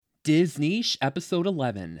Disney Episode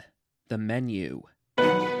 11, The Menu.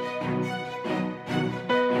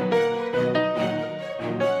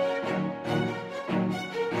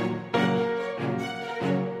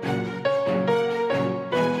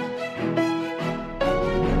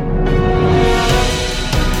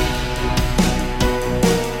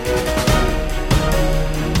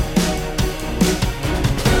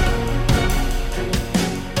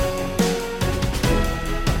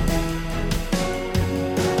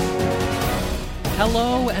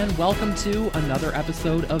 Hello and welcome to another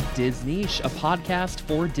episode of Disney, a podcast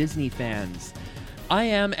for Disney fans. I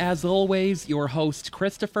am, as always, your host,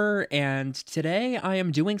 Christopher, and today I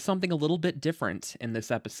am doing something a little bit different in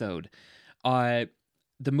this episode. The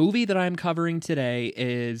movie that I'm covering today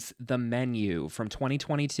is The Menu from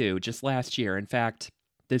 2022, just last year. In fact,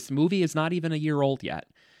 this movie is not even a year old yet.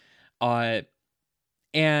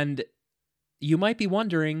 And you might be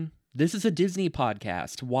wondering, this is a Disney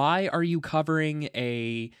podcast. Why are you covering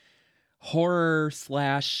a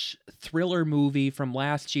horror/thriller movie from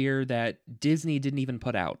last year that Disney didn't even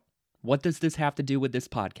put out? What does this have to do with this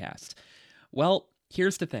podcast? Well,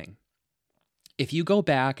 here's the thing. If you go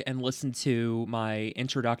back and listen to my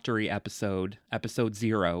introductory episode, episode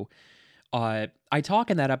 0, I talk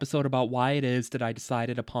in that episode about why it is that I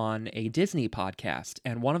decided upon a Disney podcast.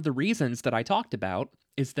 And one of the reasons that I talked about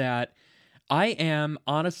is that I am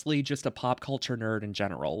honestly just a pop culture nerd in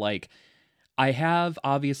general. Like, I have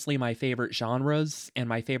obviously my favorite genres and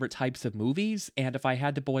my favorite types of movies, and if I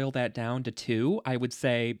had to boil that down to two, I would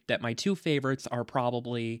say that my two favorites are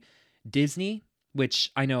probably Disney,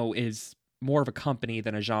 which I know is more of a company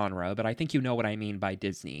than a genre, but I think you know what I mean by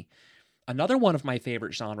Disney. Another one of my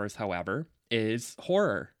favorite genres, however, is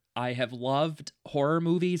horror. I have loved horror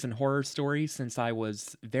movies and horror stories since I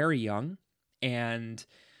was very young, and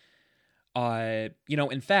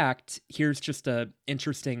in fact, here's just a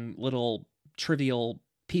interesting little trivial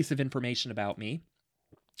piece of information about me.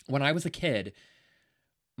 When I was a kid,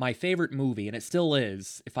 my favorite movie, and it still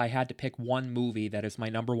is, if I had to pick one movie that is my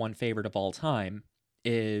number one favorite of all time,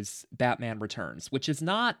 is Batman Returns, which is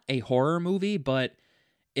not a horror movie, but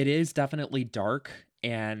it is definitely dark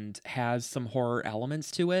and has some horror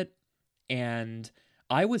elements to it. And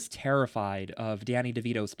I was terrified of Danny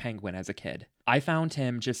DeVito's Penguin as a kid. I found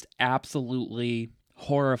him just absolutely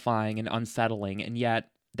horrifying and unsettling, and yet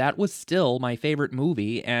that was still my favorite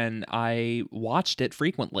movie, and I watched it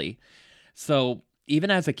frequently. So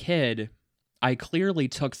even as a kid, I clearly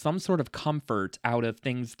took some sort of comfort out of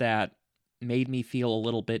things that made me feel a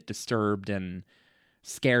little bit disturbed and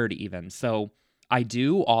scared even. So I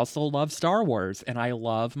do also love Star Wars, and I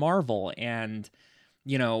love Marvel, and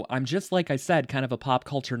I'm just, like I said, kind of a pop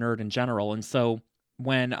culture nerd in general. And so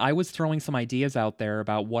when I was throwing some ideas out there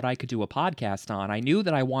about what I could do a podcast on, I knew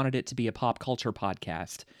that I wanted it to be a pop culture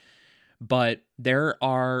podcast. But there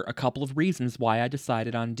are a couple of reasons why I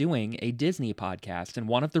decided on doing a Disney podcast. And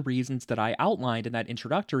one of the reasons that I outlined in that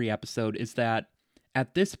introductory episode is that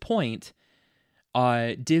at this point,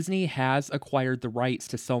 Disney has acquired the rights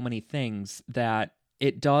to so many things that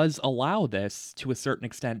it does allow this, to a certain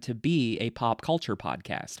extent, to be a pop culture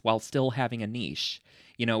podcast while still having a niche.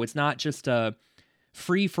 It's not just a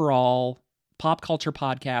free-for-all pop culture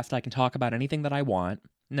podcast. I can talk about anything that I want.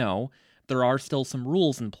 No, there are still some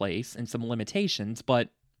rules in place and some limitations, but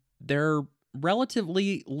they're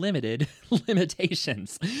relatively limited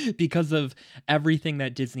limitations because of everything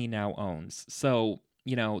that Disney now owns. So,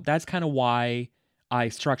 that's kind of why I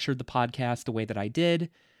structured the podcast the way that I did.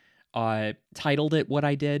 Titled it what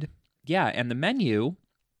I did. Yeah, and The Menu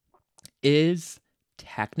is,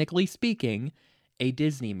 technically speaking, a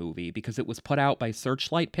Disney movie because it was put out by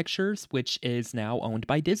Searchlight Pictures, which is now owned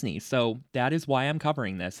by Disney. So that is why I'm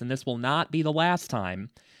covering this, and this will not be the last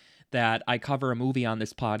time that I cover a movie on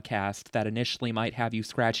this podcast that initially might have you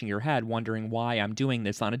scratching your head wondering why I'm doing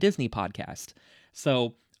this on a Disney podcast.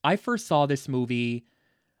 So I first saw this movie,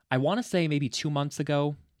 I want to say maybe 2 months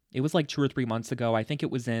ago. It was like 2 or 3 months ago. I think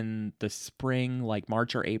it was in the spring, like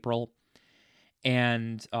March or April,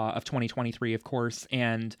 and of 2023, of course.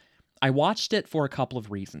 And I watched it for a couple of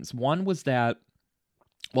reasons. One was that,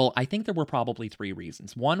 well, I think there were probably 3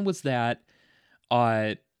 reasons. One was that,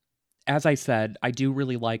 as I said, I do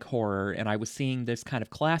really like horror, and I was seeing this kind of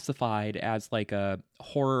classified as like a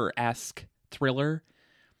horror-esque thriller,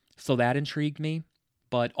 so that intrigued me.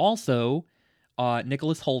 But also,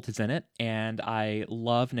 Nicholas Hoult is in it, and I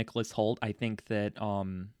love Nicholas Hoult. I think that,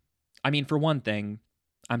 for one thing,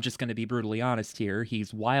 I'm just going to be brutally honest here,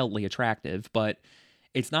 he's wildly attractive, but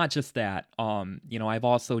it's not just that. I've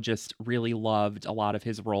also just really loved a lot of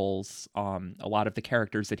his roles, a lot of the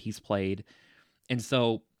characters that he's played. And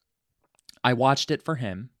so I watched it for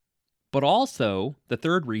him. But also, the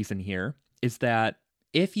third reason here is that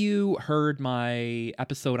if you heard my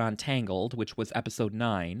episode on Tangled, which was episode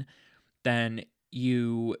 9, then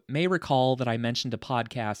you may recall that I mentioned a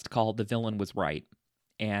podcast called The Villain Was Right.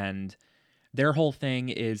 And their whole thing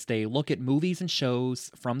is they look at movies and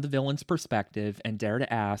shows from the villain's perspective and dare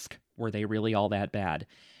to ask, were they really all that bad?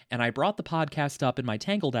 And I brought the podcast up in my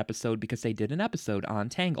Tangled episode because they did an episode on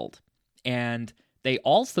Tangled. And they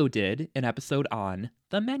also did an episode on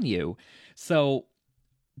The Menu. So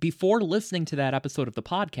before listening to that episode of the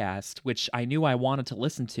podcast, which I knew I wanted to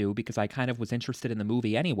listen to because I kind of was interested in the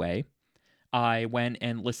movie anyway, I went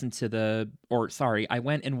and watched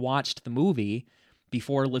the movie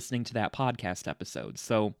before listening to that podcast episode.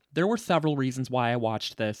 So there were several reasons why I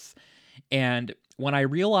watched this. And when I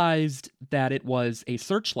realized that it was a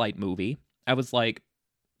Searchlight movie, I was like,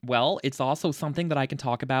 well, it's also something that I can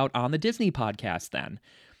talk about on the Disney podcast then.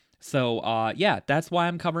 So, that's why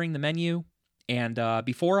I'm covering The Menu. And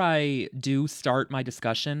before I do start my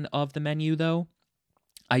discussion of The Menu, though,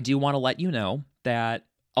 I do want to let you know that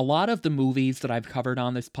a lot of the movies that I've covered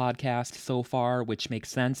on this podcast so far, which makes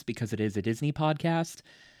sense because it is a Disney podcast,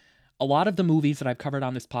 a lot of the movies that I've covered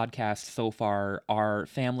on this podcast so far are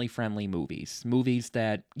family-friendly movies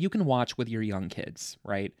that you can watch with your young kids,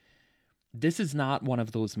 right? This is not one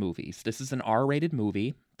of those movies. This is an R-rated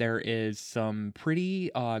movie. There is some pretty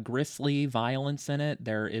grisly violence in it.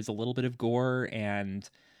 There is a little bit of gore, and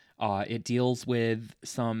it deals with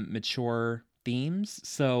some mature themes.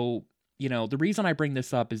 So, the reason I bring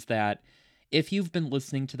this up is that if you've been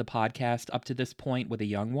listening to the podcast up to this point with a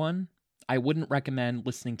young one, I wouldn't recommend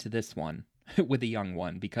listening to this one with a young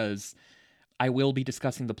one because I will be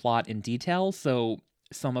discussing the plot in detail. So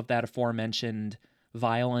some of that aforementioned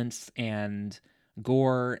violence and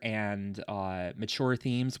gore and mature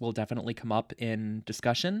themes will definitely come up in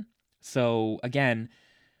discussion. So again,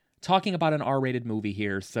 talking about an R-rated movie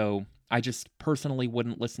here, so I just personally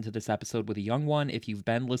wouldn't listen to this episode with a young one. If you've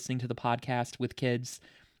been listening to the podcast with kids,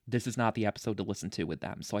 this is not the episode to listen to with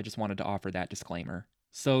them. So I just wanted to offer that disclaimer.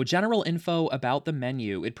 So general info about The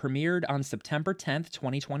Menu. It premiered on September 10th,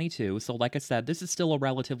 2022. So like I said, this is still a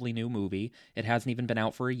relatively new movie. It hasn't even been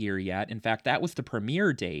out for a year yet. In fact, that was the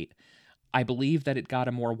premiere date. I believe that it got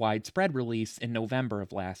a more widespread release in November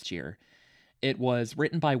of last year. It was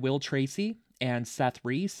written by Will Tracy and Seth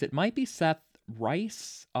Reiss. It might be Seth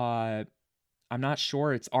Rice. I'm not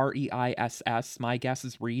sure. It's Reiss. My guess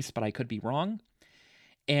is Reiss, but I could be wrong.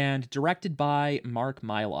 And directed by Mark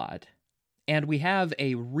Mylod. And we have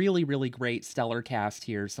a really, really great stellar cast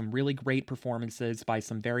here. Some really great performances by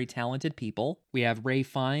some very talented people. We have Ray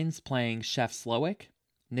Fiennes playing Chef Slowick,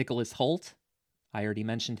 Nicholas Hoult, I already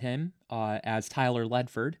mentioned him, as Tyler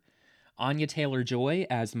Ledford, Anya Taylor-Joy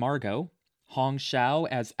as Margot, Hong Shao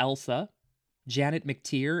as Elsa, Janet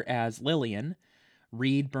McTeer as Lillian,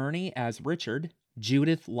 Reed Birney as Richard,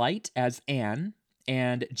 Judith Light as Anne,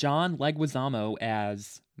 and John Leguizamo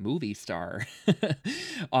as movie star.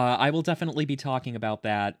 I will definitely be talking about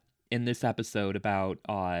that in this episode about,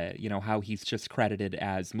 how he's just credited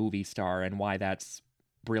as movie star and why that's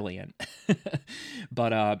brilliant.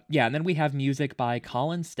 But, and then we have music by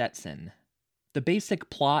Colin Stetson. The basic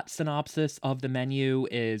plot synopsis of The Menu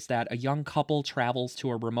is that a young couple travels to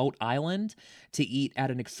a remote island to eat at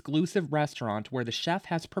an exclusive restaurant where the chef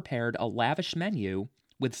has prepared a lavish menu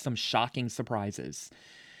with some shocking surprises.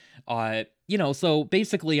 So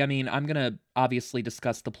basically, I'm going to obviously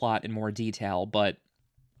discuss the plot in more detail, but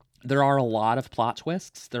there are a lot of plot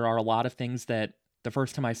twists. There are a lot of things that the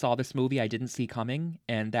first time I saw this movie, I didn't see coming,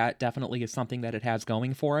 and that definitely is something that it has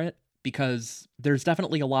going for it, because there's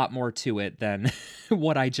definitely a lot more to it than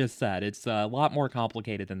what I just said. It's a lot more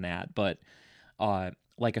complicated than that, but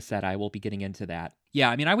like I said, I will be getting into that.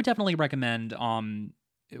 Yeah, I would definitely recommend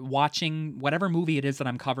watching whatever movie it is that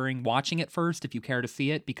I'm covering, watching it first if you care to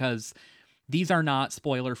see it, because these are not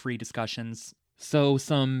spoiler-free discussions. So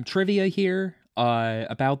some trivia here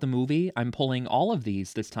about the movie. I'm pulling all of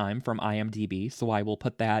these this time from IMDb, so I will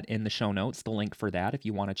put that in the show notes, the link for that, if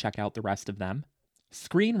you want to check out the rest of them.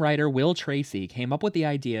 Screenwriter Will Tracy came up with the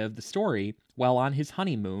idea of the story while on his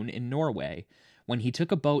honeymoon in Norway, when he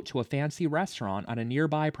took a boat to a fancy restaurant on a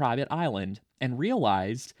nearby private island and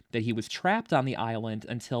realized that he was trapped on the island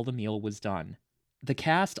until the meal was done. The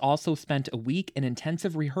cast also spent a week in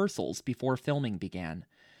intensive rehearsals before filming began.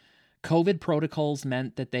 COVID protocols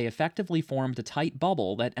meant that they effectively formed a tight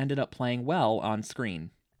bubble that ended up playing well on screen.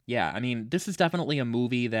 Yeah, this is definitely a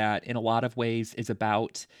movie that in a lot of ways is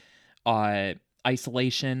about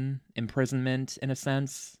isolation, imprisonment, in a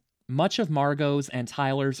sense. Much of Margot's and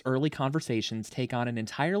Tyler's early conversations take on an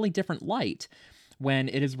entirely different light when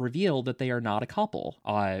it is revealed that they are not a couple.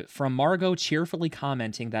 From Margot cheerfully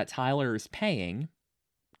commenting that Tyler is paying,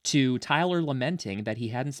 to Tyler lamenting that he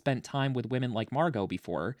hadn't spent time with women like Margot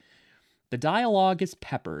before, the dialogue is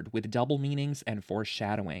peppered with double meanings and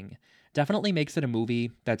foreshadowing. Definitely makes it a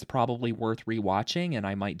movie that's probably worth rewatching, and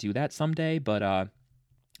I might do that someday, but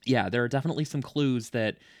yeah, there are definitely some clues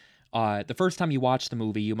that the first time you watch the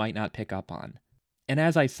movie you might not pick up on. And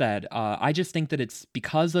as I said, I just think that it's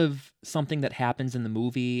because of something that happens in the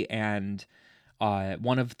movie and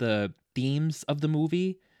one of the themes of the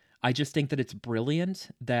movie. I just think that it's brilliant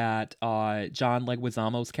that John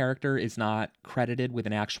Leguizamo's character is not credited with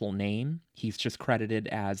an actual name. He's just credited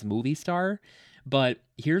as movie star. But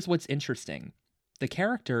here's what's interesting. The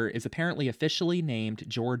character is apparently officially named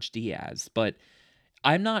George Diaz, but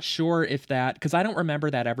I'm not sure if that, because I don't remember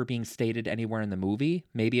that ever being stated anywhere in the movie.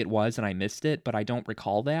 Maybe it was and I missed it, but I don't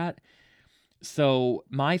recall that. So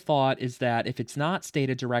my thought is that if it's not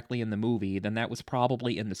stated directly in the movie, then that was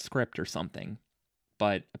probably in the script or something.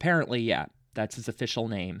 But apparently, yeah, that's his official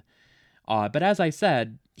name. But as I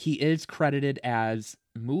said, he is credited as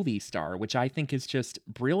movie star, which I think is just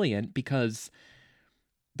brilliant because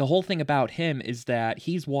the whole thing about him is that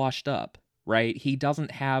he's washed up, right? He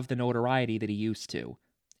doesn't have the notoriety that he used to.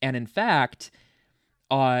 And in fact,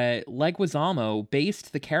 Leguizamo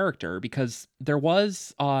based the character because there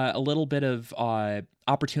was a little bit of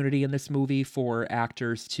opportunity in this movie for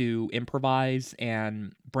actors to improvise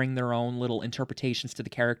and bring their own little interpretations to the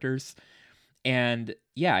characters. And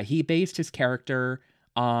yeah, he based his character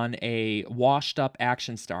on a washed up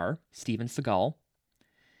action star, Steven Seagal.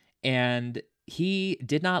 And he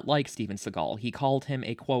did not like Steven Seagal. He called him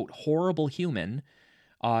a, quote, horrible human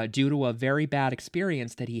due to a very bad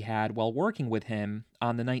experience that he had while working with him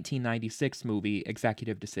on the 1996 movie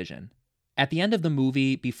Executive Decision. At the end of the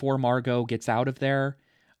movie, before Margot gets out of there,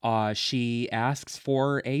 she asks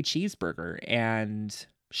for a cheeseburger, and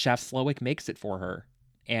Chef Slowik makes it for her,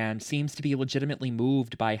 and seems to be legitimately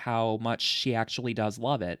moved by how much she actually does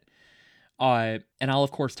love it. And I'll,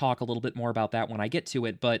 of course, talk a little bit more about that when I get to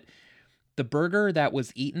it, but the burger that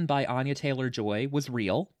was eaten by Anya Taylor-Joy was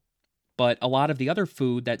real, but a lot of the other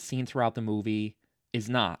food that's seen throughout the movie is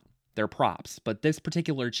not. They're props, but this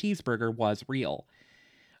particular cheeseburger was real.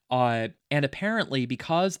 And apparently,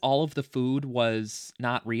 because all of the food was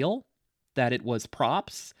not real, that it was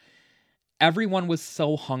props, everyone was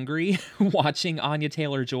so hungry watching Anya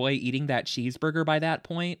Taylor-Joy eating that cheeseburger by that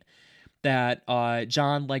point that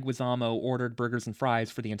John Leguizamo ordered burgers and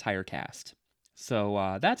fries for the entire cast.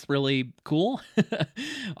 So that's really cool.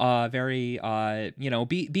 Very,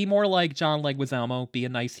 be more like John Leguizamo, be a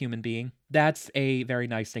nice human being. That's a very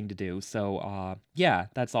nice thing to do. So yeah,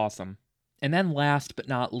 that's awesome. And then last but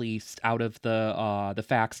not least, out of the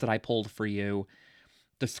facts that I pulled for you,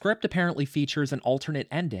 the script apparently features an alternate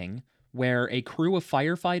ending where a crew of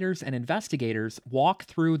firefighters and investigators walk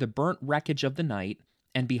through the burnt wreckage of the night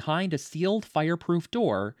and behind a sealed fireproof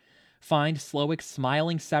door find Slowik's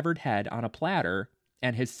smiling severed head on a platter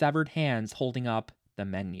and his severed hands holding up the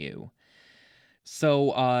menu.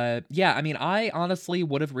 So, yeah, I mean, I honestly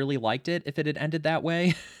would have really liked it if it had ended that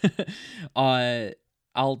way.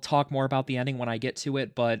 I'll talk more about the ending when I get to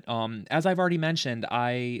it, but as I've already mentioned,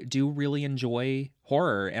 I do really enjoy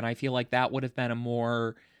horror, and I feel like that would have been a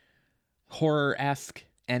more horror-esque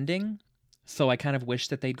ending, so I kind of wish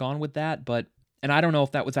that they'd gone with that, and I don't know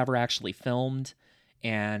if that was ever actually filmed,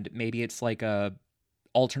 and maybe it's like a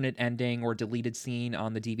alternate ending or deleted scene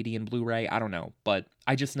on the DVD and Blu-ray, I don't know, but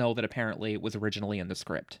I just know that apparently it was originally in the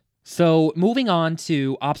script. So, moving on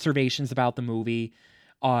to observations about the movie,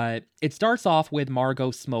 it starts off with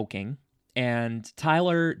Margot smoking, and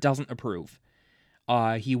Tyler doesn't approve.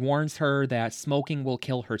 He warns her that smoking will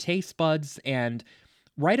kill her taste buds, and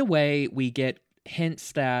right away we get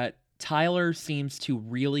hints that Tyler seems to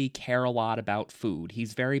really care a lot about food.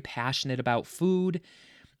 He's very passionate about food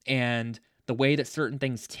and the way that certain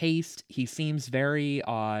things taste. He seems very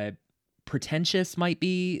pretentious, might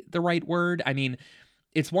be the right word. I mean,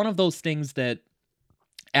 it's one of those things that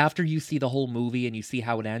after you see the whole movie and you see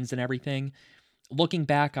how it ends and everything, looking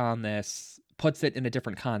back on this puts it in a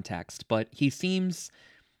different context. But he seems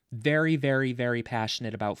very, very, very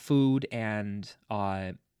passionate about food and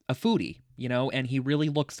a foodie, and he really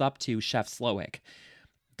looks up to Chef Slowik.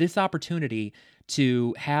 This opportunity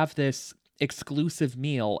to have this exclusive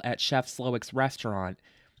meal at Chef Slowik's restaurant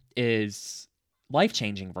is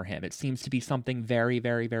life-changing for him. It seems to be something very,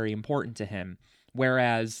 very, very important to him,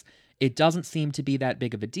 whereas it doesn't seem to be that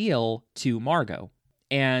big of a deal to Margot.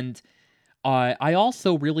 And I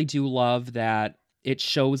also really do love that it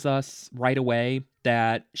shows us right away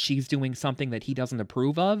that she's doing something that he doesn't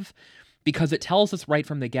approve of, because it tells us right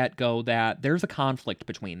from the get-go that there's a conflict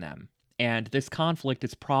between them. And this conflict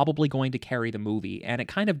is probably going to carry the movie, and it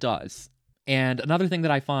kind of does. And another thing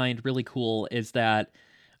that I find really cool is that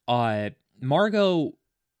Margot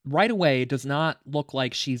right away does not look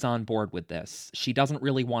like she's on board with this. She doesn't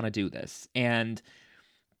really want to do this. And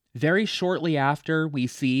very shortly after we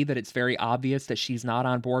see that it's very obvious that she's not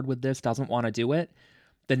on board with this, doesn't want to do it,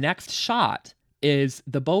 the next shot is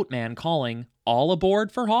the boatman calling, "All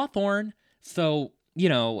aboard for Hawthorne." So,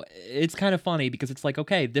 it's kind of funny because it's like,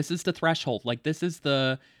 okay, this is the threshold. Like, this is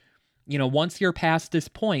the, once you're past this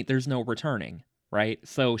point, there's no returning, right?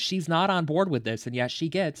 So she's not on board with this, and yet she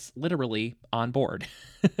gets literally on board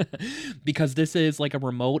because this is like a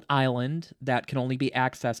remote island that can only be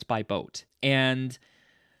accessed by boat. And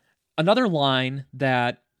another line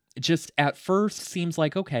that just at first seems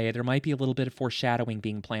like, okay, there might be a little bit of foreshadowing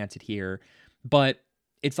being planted here, but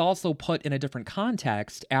it's also put in a different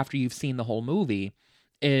context after you've seen the whole movie,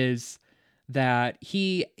 is that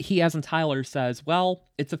he as in Tyler says, well,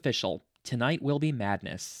 it's official. Tonight will be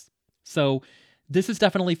madness. So this is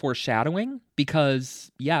definitely foreshadowing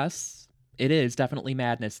because, yes, it is definitely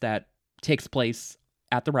madness that takes place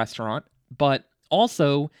at the restaurant, but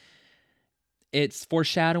also it's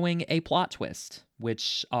foreshadowing a plot twist,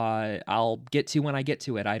 which I'll get to when I get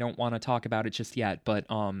to it. I don't want to talk about it just yet, but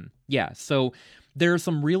yeah. So there are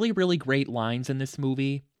some really, really great lines in this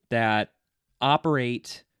movie that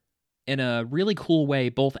operate in a really cool way,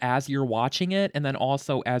 both as you're watching it and then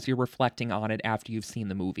also as you're reflecting on it after you've seen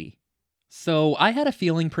the movie. So I had a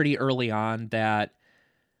feeling pretty early on that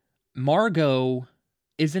Margot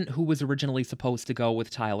isn't who was originally supposed to go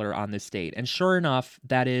with Tyler on this date. And sure enough,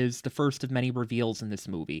 that is the first of many reveals in this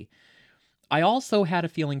movie. I also had a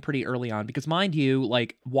feeling pretty early on because, mind you,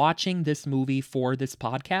 like, watching this movie for this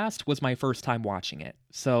podcast was my first time watching it.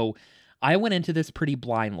 So I went into this pretty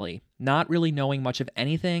blindly, not really knowing much of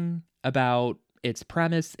anything about its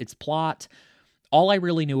premise, its plot. All I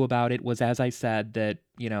really knew about it was, as I said, that,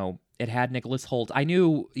 it had Nicholas Hoult. I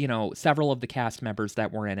knew, several of the cast members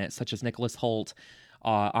that were in it, such as Nicholas Hoult,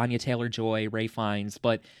 Anya Taylor-Joy, Ralph Fiennes,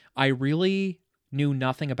 but I really knew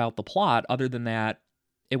nothing about the plot other than that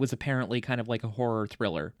it was apparently kind of like a horror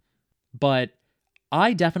thriller. But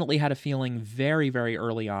I definitely had a feeling very, very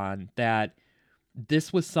early on that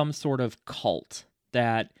this was some sort of cult,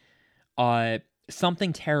 that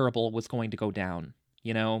something terrible was going to go down,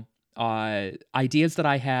 Ideas that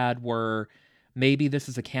I had were maybe this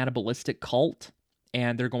is a cannibalistic cult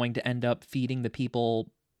and they're going to end up feeding the people,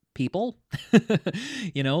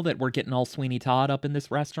 that we're getting all Sweeney Todd up in this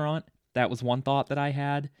restaurant. That was one thought that I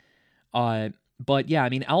had. But yeah, I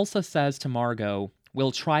mean, Elsa says to Margot,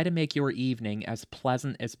 "We'll try to make your evening as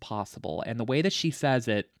pleasant as possible." And the way that she says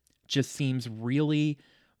it just seems really,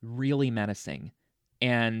 really menacing.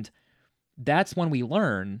 And that's when we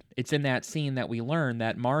learn, it's in that scene that we learn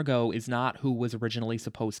that Margot is not who was originally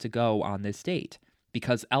supposed to go on this date,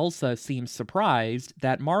 because Elsa seems surprised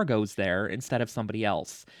that Margot's there instead of somebody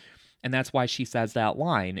else. And that's why she says that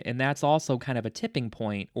line. And that's also kind of a tipping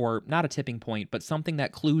point, or not a tipping point, but something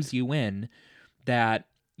that clues you in that,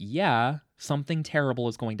 yeah, something terrible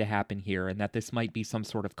is going to happen here and that this might be some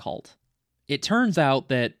sort of cult. It turns out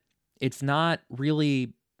that it's not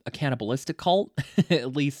really a cannibalistic cult,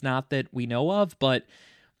 at least not that we know of, but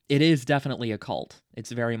it is definitely a cult.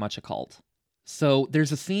 It's very much a cult. So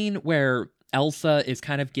there's a scene where Elsa is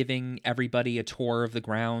kind of giving everybody a tour of the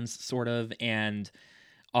grounds, sort of, and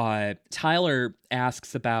Tyler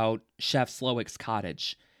asks about Chef Slowik's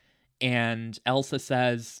cottage, and Elsa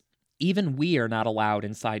says, "Even we are not allowed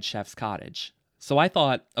inside Chef's cottage." So I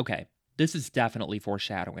thought, okay, this is definitely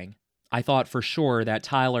foreshadowing. I thought for sure that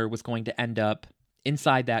Tyler was going to end up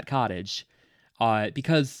inside that cottage,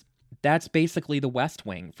 because that's basically the West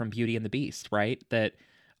Wing from Beauty and the Beast, right? That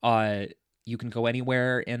you can go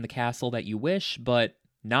anywhere in the castle that you wish, but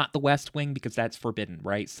not the West Wing because that's forbidden,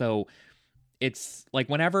 right? So it's like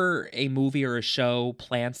whenever a movie or a show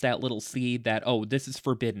plants that little seed that, oh, this is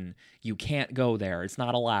forbidden, you can't go there, it's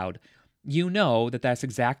not allowed, you know that that's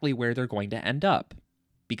exactly where they're going to end up,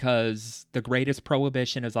 because the greatest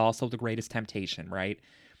prohibition is also the greatest temptation, right?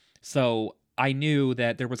 So I knew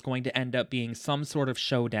that there was going to end up being some sort of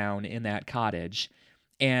showdown in that cottage,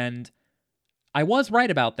 and I was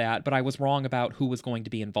right about that, but I was wrong about who was going to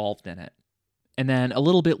be involved in it. And then a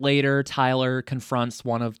little bit later, Tyler confronts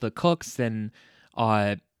one of the cooks and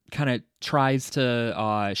kind of tries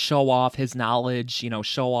to show off his knowledge,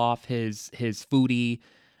 show off his foodie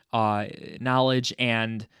knowledge.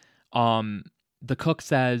 And the cook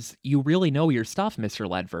says, "You really know your stuff, Mr.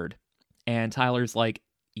 Ledford." And Tyler's like,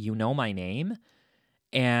 "You know my name?"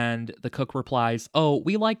 And the cook replies, "Oh,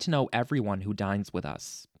 we like to know everyone who dines with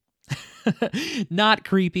us." Not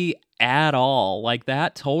creepy at all. Like,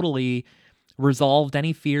 that totally resolved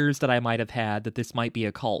any fears that I might have had that this might be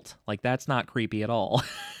a cult. Like, that's not creepy at all.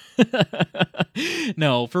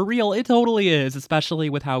 No, for real, it totally is, especially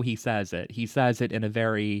with how he says it. He says it in a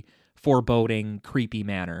very foreboding, creepy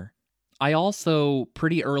manner. I also,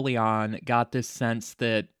 pretty early on, got this sense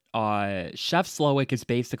that Chef Slowik is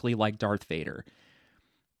basically like Darth Vader.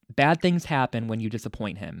 Bad things happen when you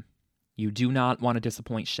disappoint him. You do not want to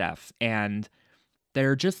disappoint Chef. And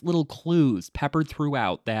there are just little clues peppered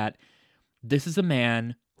throughout that this is a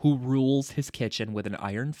man who rules his kitchen with an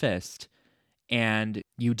iron fist, and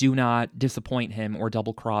you do not disappoint him or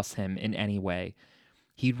double-cross him in any way.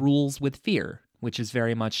 He rules with fear, which is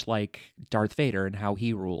very much like Darth Vader and how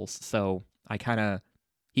he rules. So he kind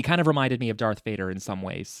of reminded me of Darth Vader in some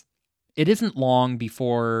ways. It isn't long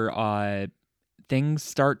before things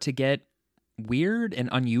start to get weird and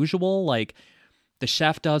unusual. Like, the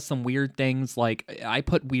chef does some weird things, like, I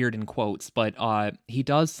put weird in quotes, but he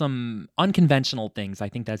does some unconventional things. I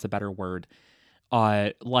think that's a better word.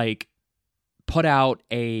 Like, put out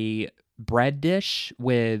a bread dish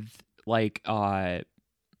with, like,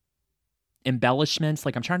 embellishments.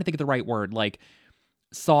 Like, I'm trying to think of the right word. Like,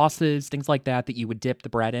 sauces, things like that you would dip the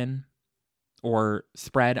bread in or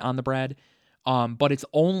spread on the bread. But it's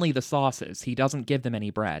only the sauces. He doesn't give them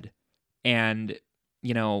any bread. And,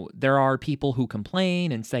 you know, there are people who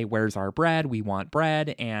complain and say, "Where's our bread? We want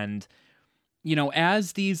bread." And, you know,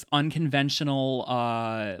 as these unconventional,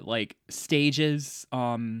 like, stages,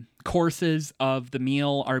 courses of the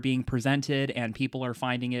meal are being presented and people are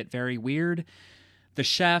finding it very weird, the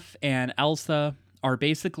chef and Elsa are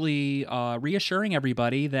basically reassuring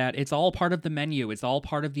everybody that it's all part of the menu. It's all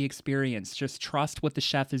part of the experience. Just trust what the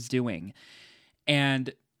chef is doing.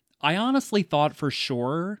 And I honestly thought for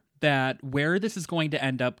sure that where this is going to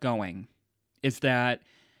end up going is that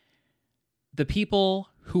the people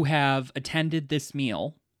who have attended this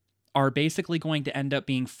meal are basically going to end up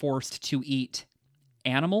being forced to eat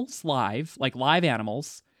animals live, like live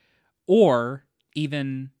animals, or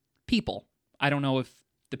even people. I don't know if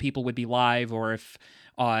the people would be live or if,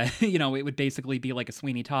 you know, it would basically be like a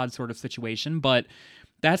Sweeney Todd sort of situation, but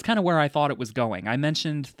that's kind of where I thought it was going. I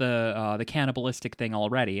mentioned the cannibalistic thing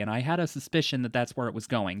already, and I had a suspicion that that's where it was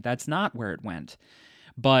going. That's not where it went.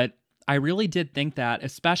 But I really did think that,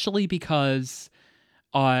 especially because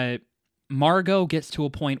Margot gets to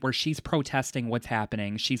a point where she's protesting what's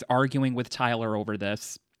happening. She's arguing with Tyler over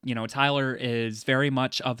this. You know, Tyler is very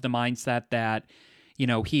much of the mindset that, you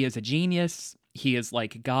know, he is a genius. He is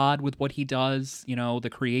like God with what he does. You know,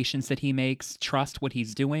 the creations that he makes, trust what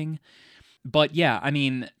he's doing. But yeah, I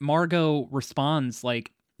mean, Margot responds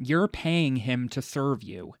like, "You're paying him to serve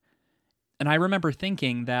you." And I remember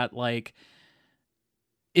thinking that, like,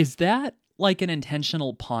 is that like an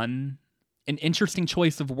intentional pun? An interesting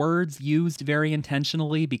choice of words used very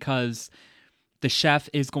intentionally because the chef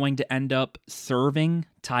is going to end up serving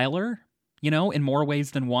Tyler, you know, in more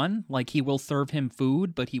ways than one. Like, he will serve him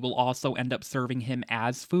food, but he will also end up serving him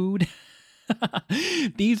as food.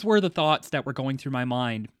 These were the thoughts that were going through my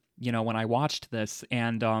mind, you know, when I watched this,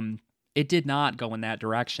 and it did not go in that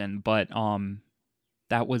direction, but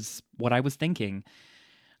that was what I was thinking.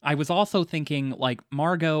 I was also thinking, like,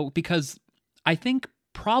 Margot, because I think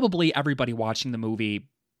probably everybody watching the movie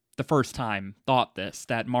the first time thought this,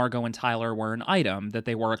 that Margot and Tyler were an item, that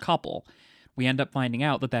they were a couple. We end up finding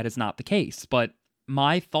out that that is not the case, but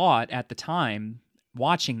my thought at the time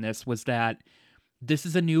watching this was that this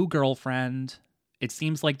is a new girlfriend. It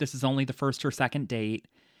seems like this is only the first or second date,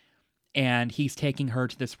 and he's taking her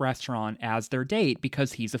to this restaurant as their date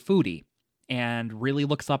because he's a foodie and really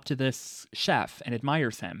looks up to this chef and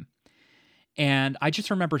admires him. And I just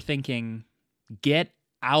remember thinking, get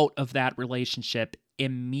out of that relationship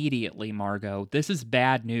immediately, Margot. This is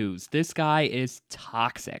bad news. This guy is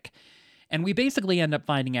toxic. And we basically end up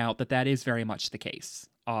finding out that that is very much the case.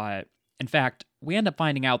 In fact, we end up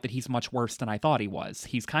finding out that he's much worse than I thought he was.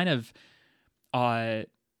 He's kind of a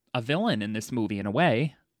villain in this movie in a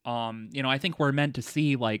way. You know, I think we're meant to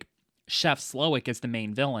see, like, Chef Slowik as the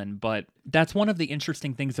main villain, but that's one of the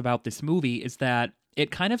interesting things about this movie is that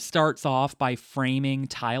it kind of starts off by framing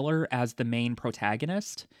Tyler as the main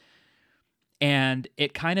protagonist, and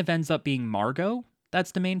it kind of ends up being Margot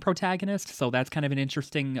that's the main protagonist, so that's kind of an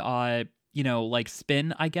interesting, you know, like,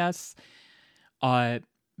 spin, I guess.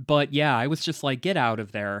 But yeah, I was just like, get out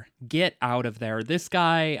of there. Get out of there. This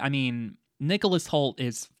guy, I mean, Nicholas Hoult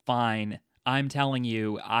is fine. I'm telling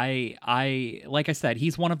you, I like I said,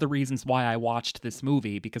 he's one of the reasons why I watched this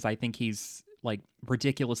movie, because I think he's, like,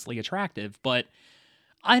 ridiculously attractive. But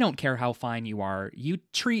I don't care how fine you are. You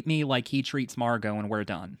treat me like he treats Margot and we're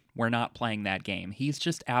done. We're not playing that game. He's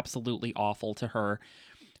just absolutely awful to her.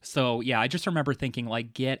 So, yeah, I just remember thinking,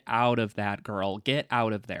 like, get out of that, girl. Get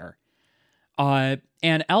out of there.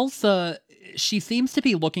 And Elsa, she seems to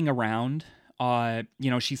be looking around.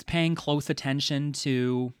 She's paying close attention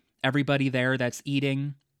to everybody there that's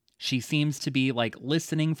eating. She seems to be, like,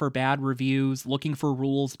 listening for bad reviews, looking for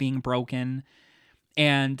rules being broken.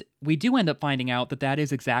 And we do end up finding out that that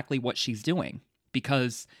is exactly what she's doing.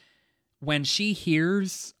 Because when she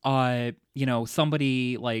hears,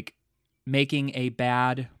 somebody, like, making a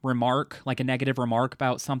bad remark, like a negative remark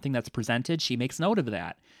about something that's presented, she makes note of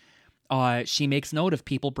that. She makes note of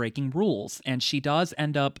people breaking rules, and she does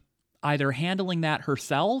end up either handling that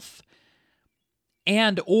herself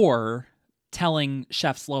and or telling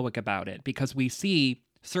Chef Slowik about it, because we see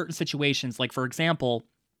certain situations, like, for example,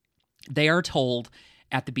 they are told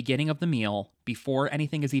at the beginning of the meal, before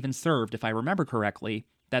anything is even served, if I remember correctly,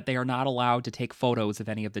 that they are not allowed to take photos of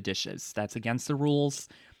any of the dishes. That's against the rules.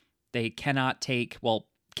 They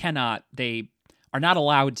they are not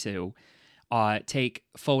allowed to take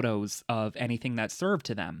photos of anything that's served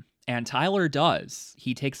to them. And Tyler does.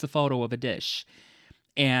 He takes a photo of a dish.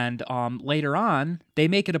 And later on, they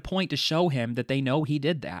make it a point to show him that they know he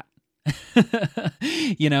did that.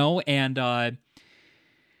 And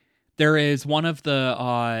there is one of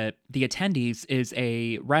the attendees is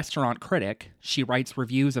a restaurant critic. She writes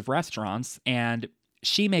reviews of restaurants, and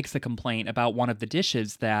she makes a complaint about one of the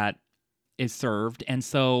dishes that is served. And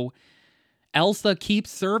so Elsa keeps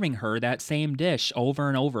serving her that same dish over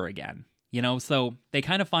and over again. So they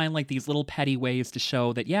kind of find, like, these little petty ways to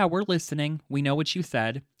show that, yeah, we're listening. We know what you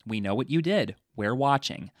said. We know what you did. We're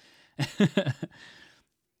watching.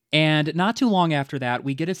 And not too long after that,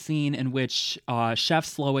 we get a scene in which Chef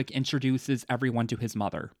Slowik introduces everyone to his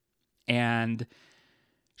mother. And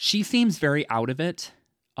she seems very out of it,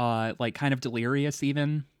 like kind of delirious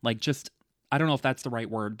even. Like, just, I don't know if that's the right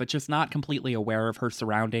word, but just not completely aware of her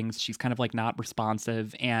surroundings. She's kind of like not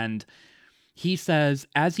responsive. And he says,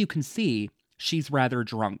 as you can see, she's rather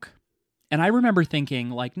drunk. And I remember thinking,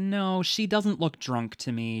 like, no, she doesn't look drunk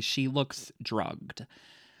to me. She looks drugged.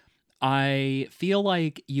 I feel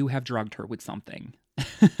like you have drugged her with something.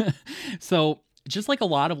 So just like a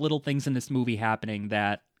lot of little things in this movie happening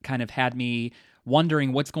that kind of had me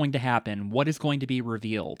wondering what's going to happen, what is going to be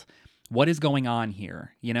revealed, what is going on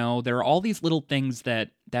here. There are all these little things that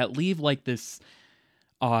leave like this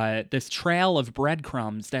trail of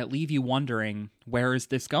breadcrumbs that leave you wondering, where is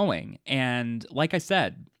this going? And like I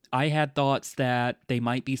said, I had thoughts that they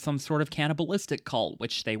might be some sort of cannibalistic cult,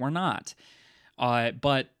 which they were not.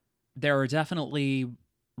 But there are definitely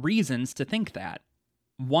reasons to think that.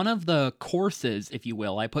 One of the courses, if you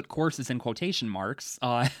will, I put courses in quotation marks,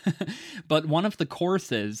 but one of the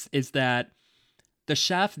courses is that the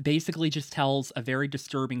chef basically just tells a very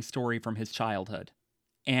disturbing story from his childhood.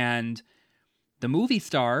 And the movie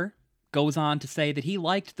star goes on to say that he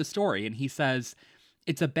liked the story, and he says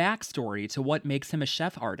it's a backstory to what makes him a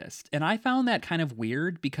chef artist. And I found that kind of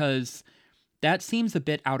weird because that seems a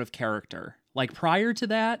bit out of character. Like, prior to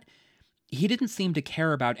that, he didn't seem to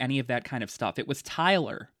care about any of that kind of stuff. It was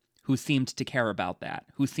Tyler who seemed to care about that,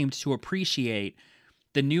 who seemed to appreciate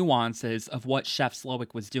the nuances of what Chef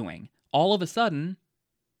Slowik was doing. All of a sudden,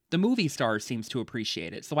 the movie star seems to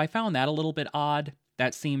appreciate it. So I found that a little bit odd.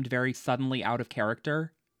 That seemed very suddenly out of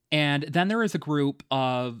character. And then there is a group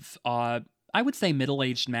of, I would say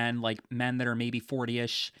middle-aged men, like men that are maybe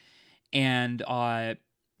 40-ish. And,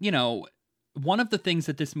 one of the things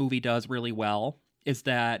that this movie does really well is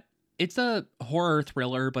that it's a horror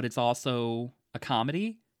thriller, but it's also a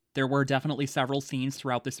comedy. There were definitely several scenes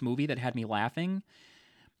throughout this movie that had me laughing.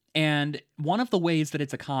 And one of the ways that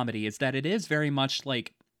it's a comedy is that it is very much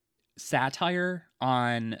like satire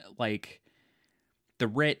on, like, the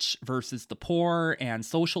rich versus the poor and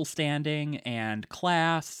social standing and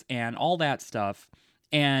class and all that stuff.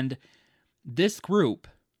 And this group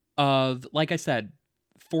of, like I said,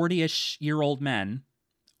 40-ish-year-old men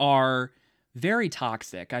are very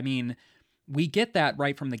toxic. I mean, we get that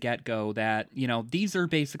right from the get-go that, these are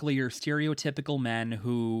basically your stereotypical men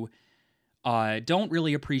who don't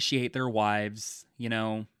really appreciate their wives,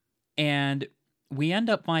 and we end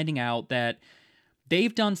up finding out that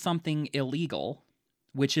they've done something illegal,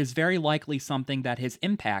 which is very likely something that has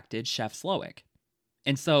impacted Chef Slowik.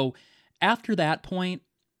 And so after that point,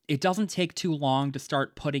 it doesn't take too long to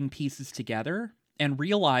start putting pieces together and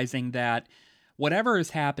realizing that whatever is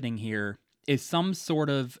happening here is some sort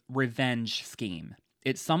of revenge scheme.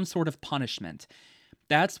 It's some sort of punishment.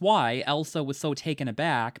 That's why Elsa was so taken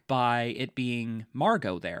aback by it being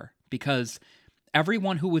Margot there, because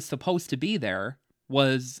everyone who was supposed to be there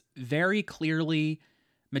was very clearly,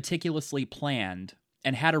 meticulously planned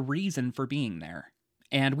and had a reason for being there.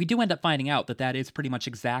 And we do end up finding out that that is pretty much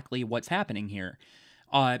exactly what's happening here.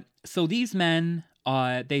 So these men,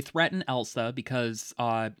 they threaten Elsa because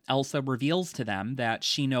Elsa reveals to them that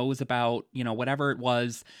she knows about, whatever it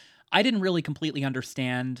was. I didn't really completely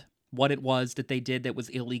understand what it was that they did that was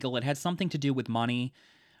illegal. It had something to do with money,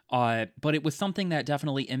 but it was something that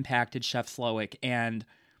definitely impacted Chef Slowik. And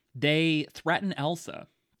they threaten Elsa,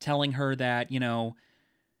 telling her that,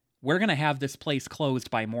 we're going to have this place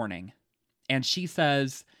closed by morning. And she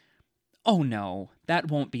says, oh no,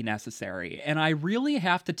 that won't be necessary. And I really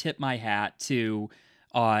have to tip my hat to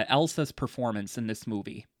Elsa's performance in this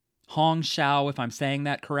movie. Hong Shao, if I'm saying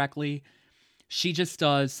that correctly. She just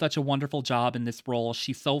does such a wonderful job in this role.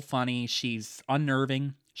 She's so funny. She's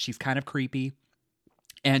unnerving. She's kind of creepy.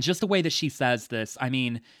 And just the way that she says this, I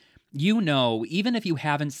mean, even if you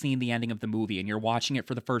haven't seen the ending of the movie and you're watching it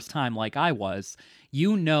for the first time like I was,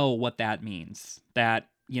 you know what that means. That,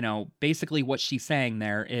 basically what she's saying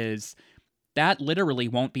there is that literally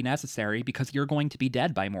won't be necessary because you're going to be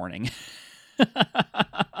dead by morning.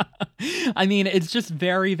 I mean, it's just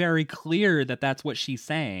very, very clear that that's what she's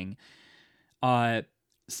saying.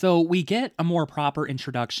 So we get a more proper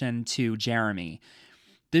introduction to Jeremy.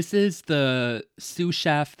 This is the sous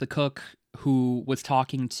chef, the cook, who was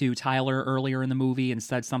talking to Tyler earlier in the movie and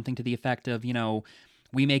said something to the effect of,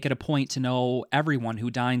 we make it a point to know everyone who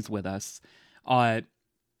dines with us.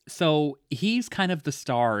 So he's kind of the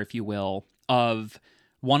star, if you will, of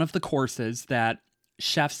one of the courses that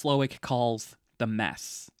Chef Slowik calls the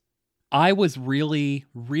mess. I was really,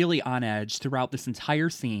 really on edge throughout this entire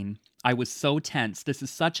scene. I was so tense. This is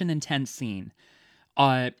such an intense scene.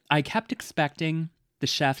 I kept expecting the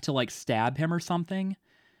chef to stab him or something.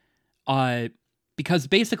 Because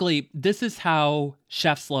basically this is how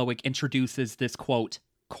Chef Slowik introduces this quote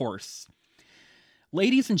course.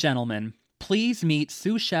 Ladies and gentlemen, please meet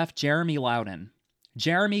sous chef Jeremy Loudon.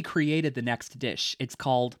 Jeremy created the next dish. It's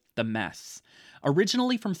called the mess.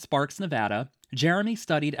 Originally from Sparks, Nevada, Jeremy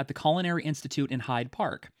studied at the Culinary Institute in Hyde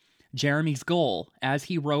Park. Jeremy's goal, as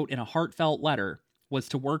he wrote in a heartfelt letter, was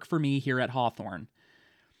to work for me here at Hawthorne.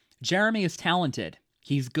 Jeremy is talented.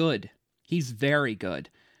 He's good. He's very good.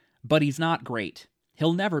 But he's not great.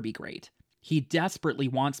 He'll never be great. He desperately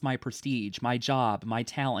wants my prestige, my job, my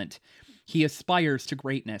talent. He aspires to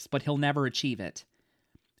greatness, but he'll never achieve it.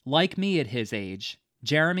 Like me at his age,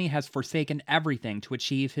 Jeremy has forsaken everything to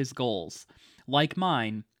achieve his goals. Like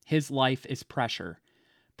mine, his life is pressure.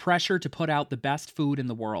 Pressure to put out the best food in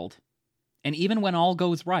the world. And even when all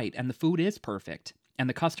goes right and the food is perfect, and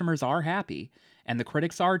the customers are happy, and the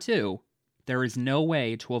critics are too, there is no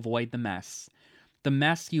way to avoid the mess. The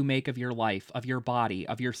mess you make of your life, of your body,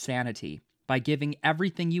 of your sanity, by giving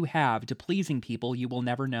everything you have to pleasing people you will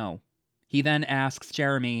never know. He then asks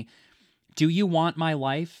Jeremy, do you want my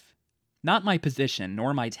life? Not my position,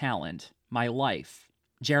 nor my talent, my life.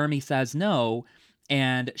 Jeremy says no,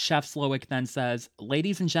 and Chef Slowik then says,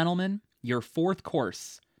 ladies and gentlemen, your fourth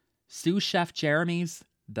course, sous chef Jeremy's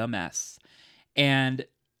The Mess. And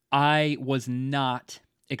I was not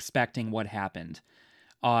expecting what happened.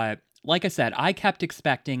 Like I said, I kept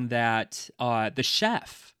expecting that the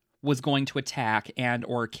chef was going to attack and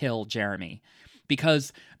or kill Jeremy.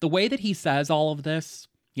 Because the way that he says all of this,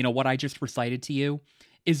 what I just recited to you,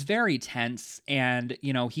 is very tense. And,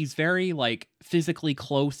 he's very, physically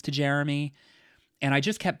close to Jeremy. And I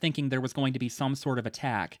just kept thinking there was going to be some sort of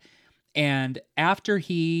attack. And after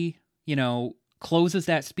he, closes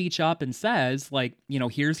that speech up and says,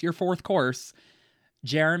 here's your fourth course,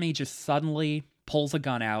 Jeremy just suddenly pulls a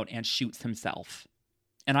gun out and shoots himself.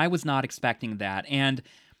 And I was not expecting that. And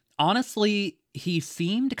honestly, he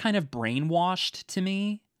seemed kind of brainwashed to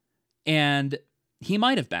me. And he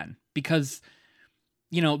might have been, because,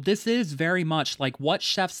 this is very much what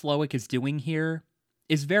Chef Slowik is doing here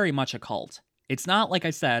is very much a cult. It's not, like I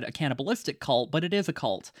said, a cannibalistic cult, but it is a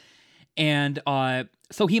cult. And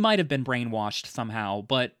so he might have been brainwashed somehow,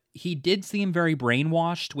 but he did seem very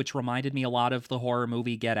brainwashed, which reminded me a lot of the horror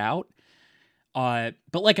movie Get Out. But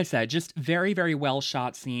like I said, just very, very well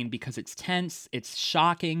shot scene because it's tense, it's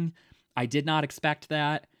shocking. I did not expect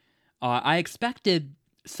that. I expected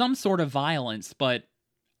some sort of violence, but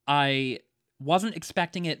I wasn't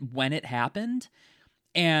expecting it when it happened,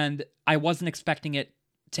 and I wasn't expecting it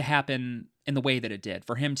to happen in the way that it did.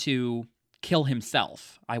 For him to kill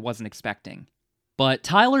himself, I wasn't expecting. But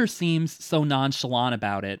Tyler seems so nonchalant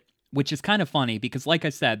about it, which is kind of funny because, like I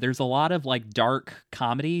said, there's a lot of dark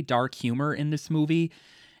comedy, dark humor in this movie,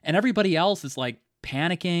 and everybody else is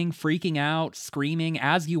panicking, freaking out, screaming,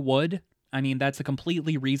 as you would. I mean, that's a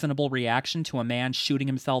completely reasonable reaction to a man shooting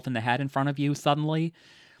himself in the head in front of you suddenly.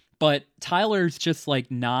 But Tyler's just like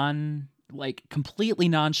completely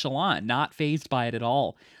nonchalant, not fazed by it at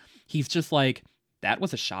all. He's just like, that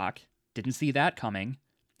was a shock. Didn't see that coming.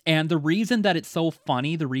 And the reason that it's so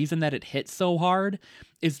funny, the reason that it hits so hard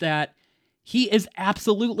is that he is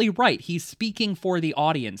absolutely right. He's speaking for the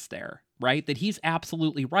audience there, right? That he's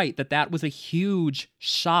absolutely right, that was a huge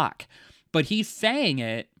shock. But he's saying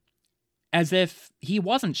it as if he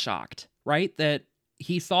wasn't shocked, right? That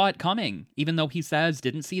he saw it coming, even though he says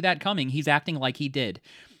didn't see that coming. He's acting like he did.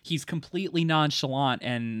 He's completely nonchalant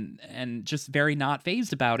and just very not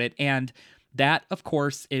fazed about it. And that, of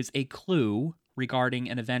course, is a clue regarding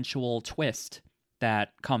an eventual twist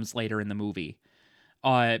that comes later in the movie.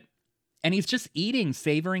 And he's just eating,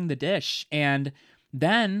 savoring the dish. And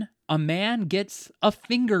then a man gets a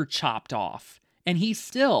finger chopped off. And he's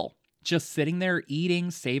still just sitting there eating,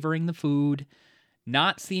 savoring the food,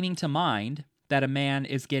 not seeming to mind that a man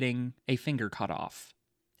is getting a finger cut off.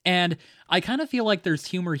 And I kind of feel like there's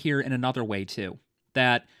humor here in another way, too.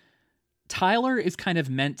 That Tyler is kind of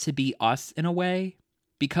meant to be us in a way,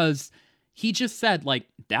 because he just said, like,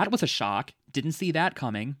 that was a shock. Didn't see that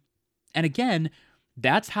coming. And again,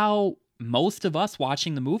 that's how most of us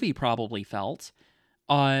watching the movie probably felt.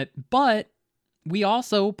 But we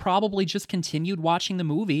also probably just continued watching the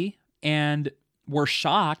movie and were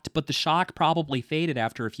shocked, but the shock probably faded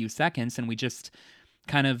after a few seconds, and we just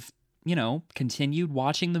kind of, continued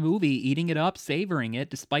watching the movie, eating it up, savoring it,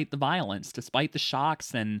 despite the violence, despite the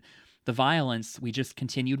shocks and the violence, we just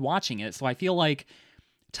continued watching it. So I feel like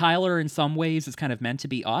Tyler, in some ways, is kind of meant to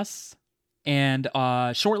be us. And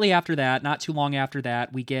shortly after that, not too long after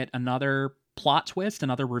that, we get another plot twist,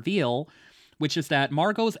 another reveal, which is that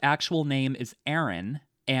Margot's actual name is Erin,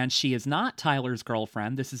 and she is not Tyler's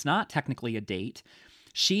girlfriend. This is not technically a date.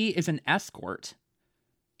 She is an escort,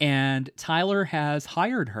 and Tyler has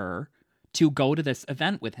hired her to go to this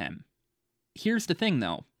event with him. Here's the thing,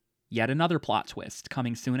 though. Yet another plot twist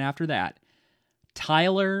coming soon after that.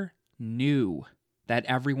 Tyler knew that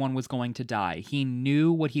everyone was going to die. He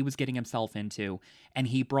knew what he was getting himself into, and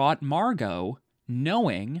he brought Margot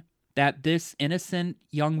knowing that this innocent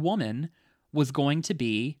young woman was going to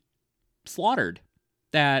be slaughtered,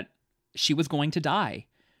 that she was going to die.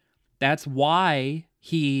 That's why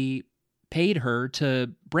he paid her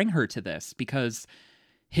to bring her to this, because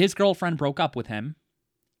his girlfriend broke up with him,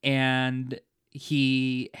 and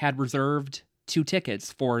he had reserved 2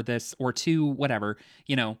 tickets for this, or 2 whatever,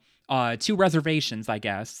 2 reservations, I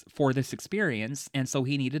guess, for this experience, and so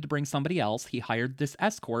he needed to bring somebody else. He hired this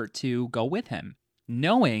escort to go with him,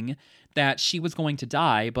 knowing that she was going to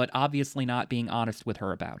die, but obviously not being honest with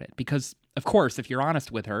her about it. Because, of course, if you're honest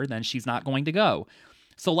with her, then she's not going to go.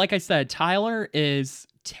 So like I said, Tyler is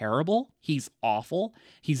terrible. He's awful.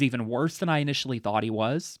 He's even worse than I initially thought he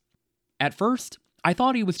was. At first, I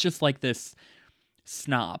thought he was just like this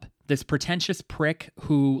snob, this pretentious prick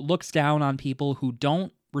who looks down on people who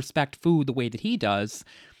don't respect food the way that he does.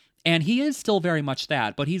 And he is still very much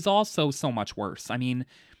that, but he's also so much worse. I mean,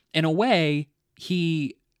 in a way,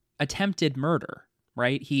 he attempted murder,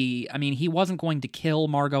 right? He wasn't going to kill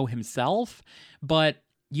Margot himself, but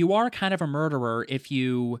you are kind of a murderer if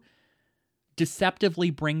you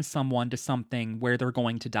deceptively bring someone to something where they're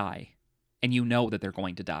going to die, and you know that they're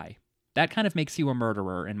going to die. That kind of makes you a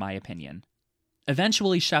murderer, in my opinion.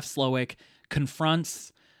 Eventually, Chef Slowik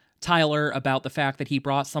confronts Tyler about the fact that he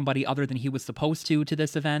brought somebody other than he was supposed to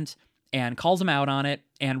this event, and calls him out on it,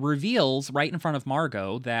 and reveals right in front of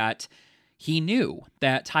Margot that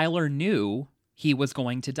Tyler knew he was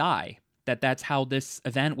going to die, that's how this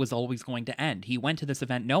event was always going to end. He went to this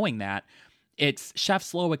event knowing that. It's Chef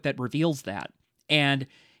Slowik that reveals that. And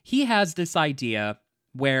he has this idea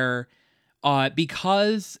where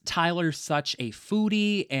because Tyler's such a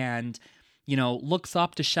foodie and, looks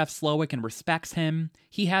up to Chef Slowik and respects him,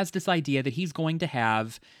 he has this idea that he's going to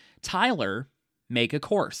have Tyler make a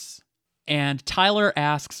course. And Tyler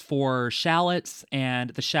asks for shallots,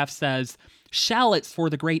 and the chef says, "Shallots for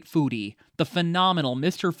the great foodie, the phenomenal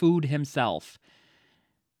Mr. Food himself.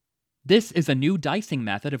 This is a new dicing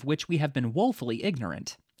method of which we have been woefully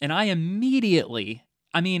ignorant." And I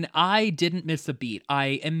didn't miss a beat.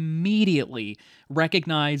 I immediately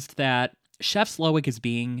recognized that Chef Slowik is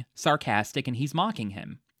being sarcastic and he's mocking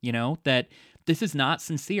him. That this is not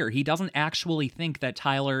sincere. He doesn't actually think that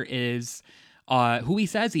Tyler is who he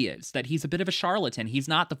says he is, that he's a bit of a charlatan. He's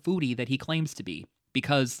not the foodie that he claims to be,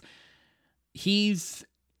 because he's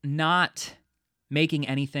not making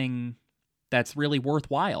anything that's really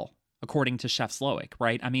worthwhile. according to Chef Slowik,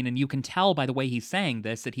 right? I mean, and you can tell by the way he's saying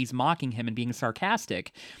this that he's mocking him and being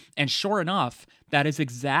sarcastic. And sure enough, that is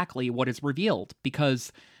exactly what is revealed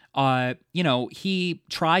because, he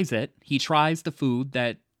tries it. He tries the food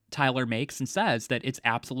that Tyler makes and says that it's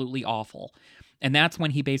absolutely awful. And that's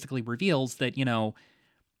when he basically reveals that,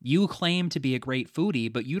 you claim to be a great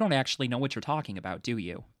foodie, but you don't actually know what you're talking about, do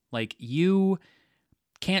you? Like, you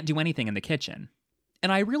can't do anything in the kitchen.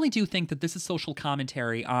 And I really do think that this is social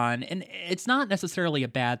commentary on, and it's not necessarily a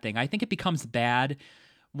bad thing. I think it becomes bad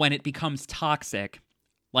when it becomes toxic,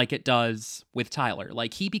 like it does with Tyler.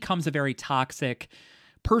 Like, he becomes a very toxic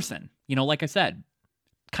person. Like I said,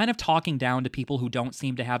 kind of talking down to people who don't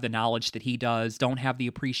seem to have the knowledge that he does, don't have the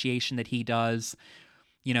appreciation that he does.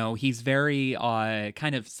 He's very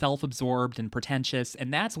kind of self-absorbed and pretentious,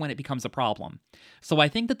 and that's when it becomes a problem. So I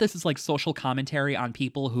think that this is like social commentary on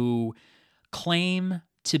people who claim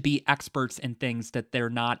to be experts in things that they're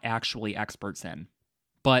not actually experts in.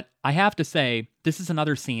 But I have to say, this is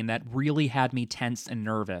another scene that really had me tense and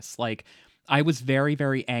nervous. Like, I was very,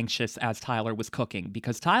 very anxious as Tyler was cooking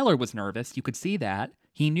because Tyler was nervous. You could see that.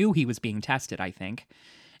 He knew he was being tested, I think.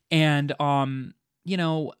 And,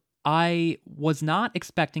 I was not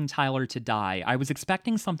expecting Tyler to die. I was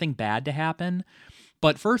expecting something bad to happen.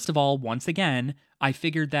 But first of all, once again, I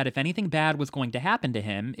figured that if anything bad was going to happen to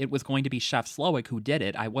him, it was going to be Chef Slowik who did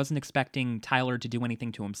it. I wasn't expecting Tyler to do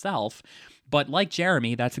anything to himself. But like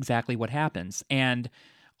Jeremy, that's exactly what happens. And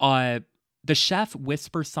the chef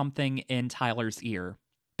whispers something in Tyler's ear,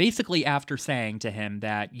 basically after saying to him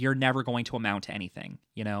that you're never going to amount to anything,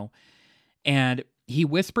 And he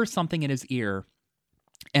whispers something in his ear,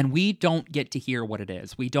 and we don't get to hear what it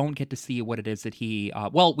is. We don't get to see what it is that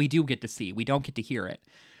we do get to see. We don't get to hear it.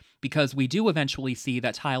 Because we do eventually see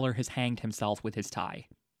that Tyler has hanged himself with his tie.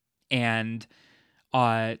 And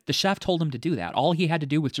the chef told him to do that. All he had to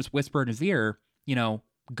do was just whisper in his ear,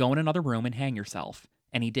 go in another room and hang yourself.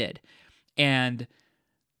 And he did. And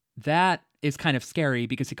that is kind of scary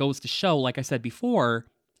because it goes to show, like I said before,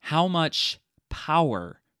 how much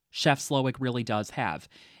power Chef Slowik really does have.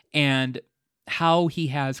 And how he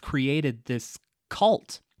has created this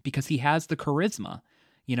cult because he has the charisma.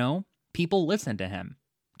 People listen to him.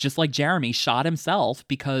 Just like Jeremy shot himself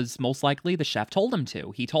because most likely the chef told him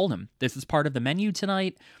to. He told him, this is part of the menu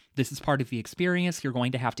tonight. This is part of the experience. You're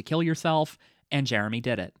going to have to kill yourself. And Jeremy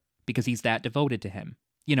did it because he's that devoted to him.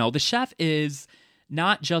 The chef is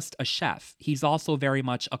not just a chef. He's also very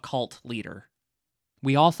much a cult leader.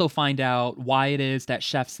 We also find out why it is that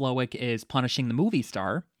Chef Slowik is punishing the movie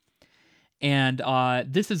star. And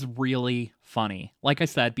this is really funny. Like I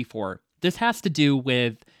said before, this has to do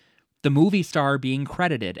with the movie star being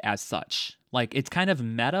credited as such. Like, it's kind of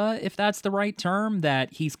meta, if that's the right term,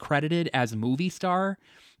 that he's credited as movie star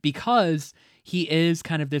because he is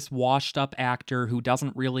kind of this washed up actor who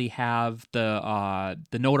doesn't really have the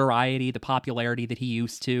notoriety, the popularity that he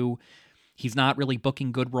used to. He's not really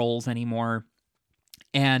booking good roles anymore.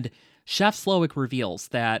 And Chef Slowik reveals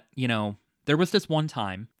that, there was this one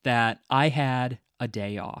time that I had a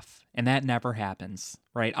day off, and that never happens,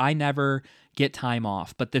 right? I never get time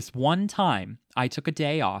off, but this one time I took a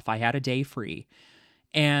day off. I had a day free,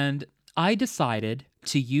 and I decided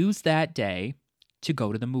to use that day to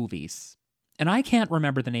go to the movies. And I can't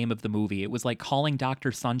remember the name of the movie. It was like Calling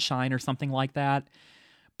Dr. Sunshine or something like that.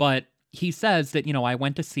 But he says that, I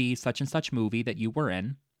went to see such and such movie that you were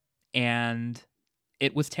in, and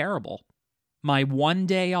it was terrible. My one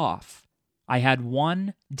day off. I had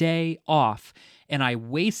one day off, and I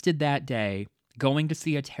wasted that day going to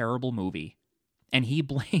see a terrible movie. And he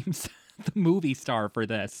blames the movie star for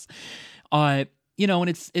this. And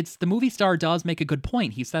it's the movie star does make a good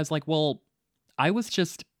point. He says, like, well, I was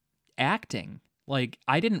just acting. Like,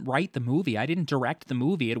 I didn't write the movie. I didn't direct the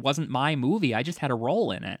movie. It wasn't my movie. I just had a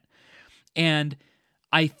role in it. And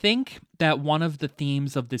I think that one of the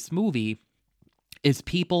themes of this movie is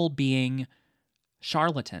people being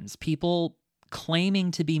charlatans, people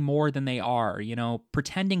claiming to be more than they are,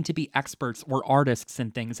 pretending to be experts or artists in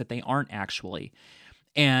things that they aren't actually.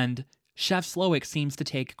 And Chef Slowik seems to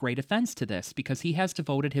take great offense to this because he has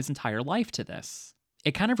devoted his entire life to this.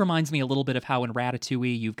 It kind of reminds me a little bit of how in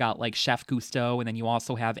Ratatouille you've got like Chef Cousteau, and then you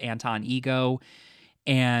also have Anton Ego.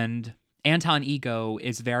 And Anton Ego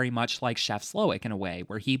is very much like Chef Slowik in a way,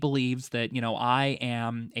 where he believes that, I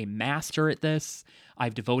am a master at this.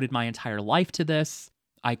 I've devoted my entire life to this.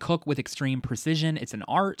 I cook with extreme precision. It's an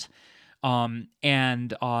art. Chef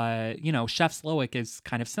Slowik is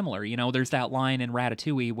kind of similar. There's that line in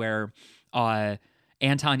Ratatouille where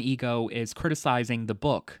Anton Ego is criticizing the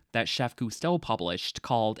book that Chef Cousteau published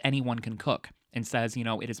called Anyone Can Cook. and says,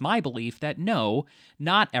 it is my belief that no,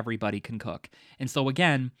 not everybody can cook. And so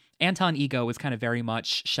again, Anton Ego is kind of very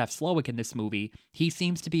much Chef Slowik in this movie. He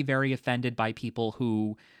seems to be very offended by people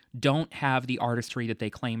who don't have the artistry that they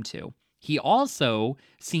claim to. He also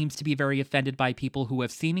seems to be very offended by people who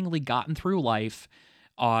have seemingly gotten through life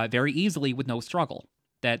very easily with no struggle,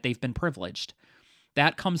 that they've been privileged.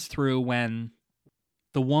 That comes through when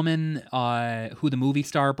the woman who the movie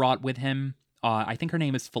star brought with him, I think her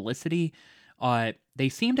name is Felicity, they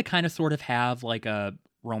seem to kind of sort of have like a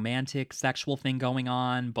romantic sexual thing going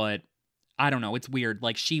on, but I don't know, it's weird.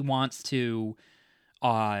 Like she wants to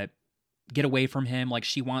get away from him, like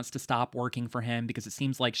she wants to stop working for him because it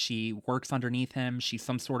seems like she works underneath him. She's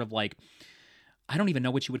some sort of like, I don't even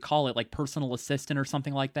know what you would call it, like personal assistant or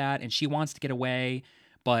something like that, and she wants to get away,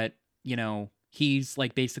 but, he's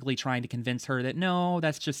like basically trying to convince her that, no,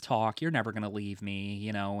 that's just talk, you're never going to leave me,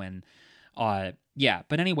 and yeah.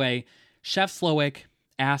 But anyway, Chef Slowik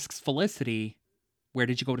asks Felicity, where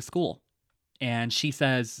did you go to school? And she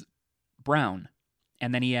says, Brown.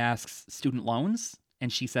 And then he asks, student loans?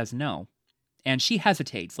 And she says, no. And she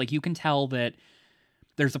hesitates. Like, you can tell that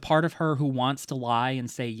there's a part of her who wants to lie and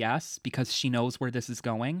say yes because she knows where this is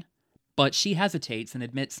going. But she hesitates and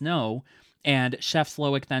admits no. And Chef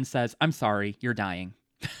Slowik then says, I'm sorry, you're dying.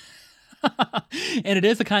 And it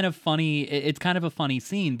is a kind of funny, it's kind of a funny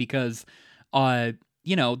scene because,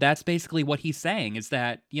 that's basically what he's saying is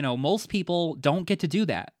that, most people don't get to do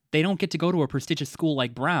that. They don't get to go to a prestigious school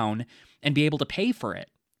like Brown and be able to pay for it.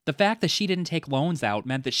 The fact that she didn't take loans out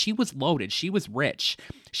meant that she was loaded. She was rich.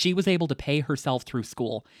 She was able to pay herself through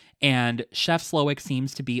school. And Chef Slowik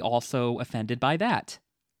seems to be also offended by that.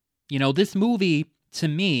 This movie, to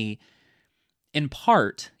me, in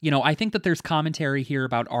part, I think that there's commentary here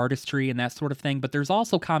about artistry and that sort of thing, but there's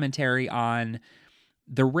also commentary on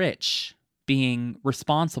the rich being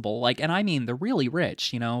responsible. Like, and I mean the really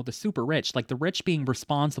rich, the super rich, like the rich being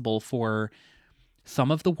responsible for some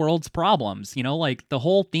of the world's problems, like the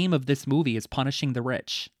whole theme of this movie is punishing the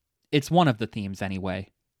rich. It's one of the themes anyway.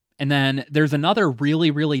 And then there's another really,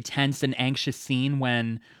 really tense and anxious scene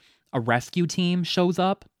when a rescue team shows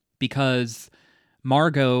up because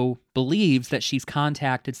Margot believes that she's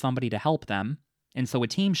contacted somebody to help them. And so a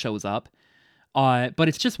team shows up, but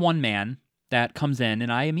it's just one man that comes in.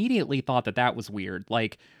 And I immediately thought that was weird.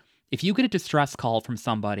 Like, if you get a distress call from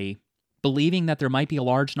somebody believing that there might be a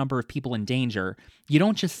large number of people in danger, you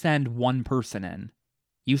don't just send one person in.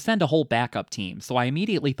 You send a whole backup team. So I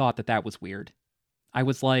immediately thought that was weird. I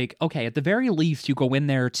was like, okay, at the very least, you go in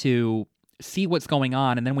there to see what's going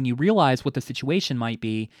on, and then when you realize what the situation might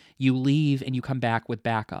be, you leave and you come back with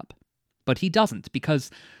backup. But he doesn't, because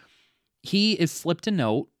he is slipped a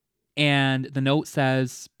note, and the note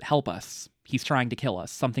says, help us. He's trying to kill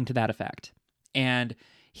us, something to that effect. And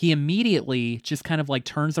he immediately just kind of like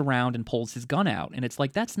turns around and pulls his gun out. And it's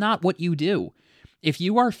like, that's not what you do. If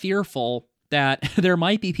you are fearful that there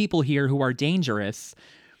might be people here who are dangerous,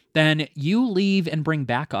 then you leave and bring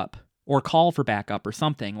backup or call for backup or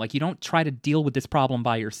something. Like, you don't try to deal with this problem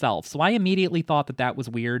by yourself. So I immediately thought that was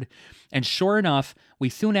weird. And sure enough, we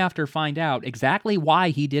soon after find out exactly why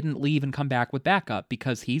he didn't leave and come back with backup,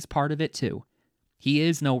 because he's part of it too. He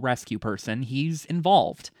is no rescue person. He's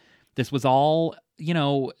involved. This was all,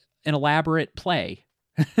 an elaborate play.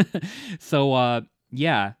 So,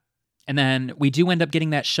 yeah. And then we do end up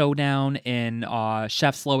getting that showdown in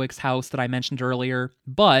Chef Slowik's house that I mentioned earlier.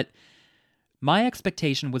 But my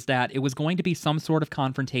expectation was that it was going to be some sort of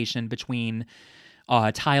confrontation between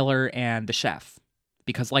Tyler and the chef.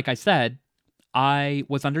 Because, like I said, I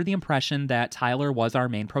was under the impression that Tyler was our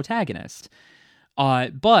main protagonist.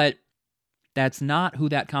 But that's not who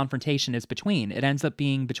that confrontation is between. It ends up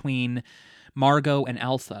being between Margot and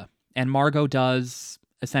Elsa. And Margot does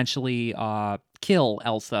essentially kill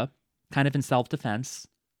Elsa, kind of in self-defense.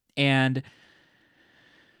 And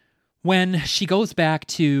when she goes back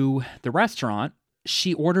to the restaurant,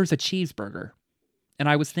 she orders a cheeseburger. And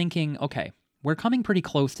I was thinking, okay, we're coming pretty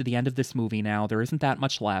close to the end of this movie now. There isn't that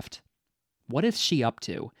much left. What is she up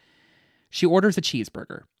to? She orders a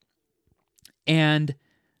cheeseburger. And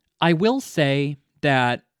I will say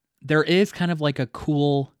that there is kind of like a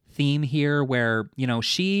cool theme here where,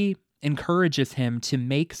 she encourages him to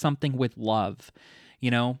make something with love.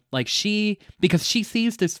 Because she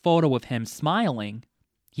sees this photo of him smiling.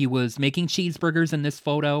 He was making cheeseburgers in this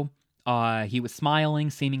photo. He was smiling,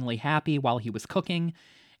 seemingly happy while he was cooking.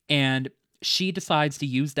 And she decides to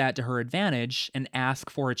use that to her advantage and ask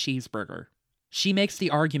for a cheeseburger. She makes the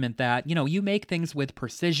argument that, you make things with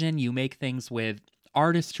precision, you make things with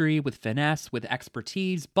artistry, with finesse, with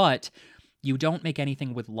expertise, but you don't make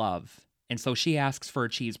anything with love. And so she asks for a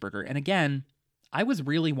cheeseburger. And again, I was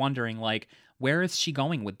really wondering, like, where is she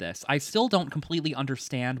going with this? I still don't completely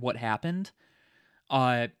understand what happened.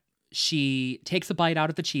 She takes a bite out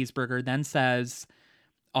of the cheeseburger, then says,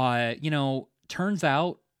 turns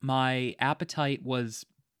out my appetite was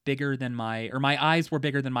bigger than my eyes were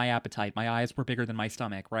bigger than my appetite. My eyes were bigger than my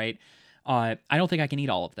stomach, right? I don't think I can eat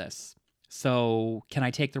all of this. So can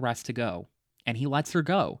I take the rest to go? And he lets her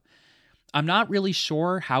go. I'm not really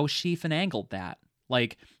sure how she finagled that.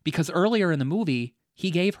 Like, because earlier in the movie, he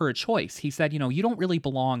gave her a choice. He said, you don't really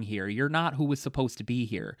belong here. You're not who was supposed to be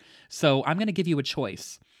here. So I'm going to give you a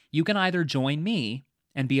choice. You can either join me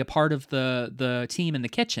and be a part of the team in the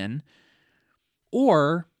kitchen,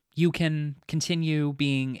 or you can continue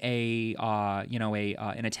being an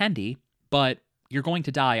attendee, but you're going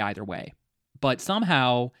to die either way. But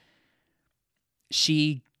somehow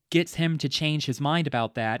she gets him to change his mind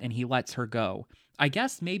about that, and he lets her go. I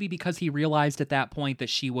guess maybe because he realized at that point that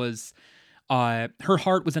she was, her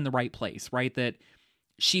heart was in the right place, right? That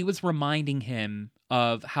she was reminding him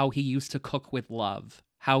of how he used to cook with love,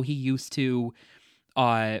 how he used to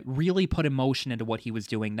really put emotion into what he was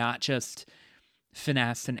doing, not just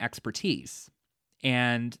finesse and expertise.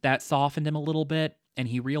 And that softened him a little bit, and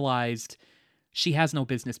he realized she has no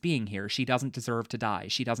business being here. She doesn't deserve to die.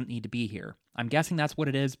 She doesn't need to be here. I'm guessing that's what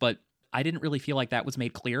it is, but I didn't really feel like that was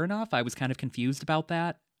made clear enough. I was kind of confused about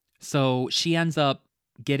that. So she ends up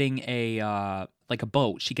getting a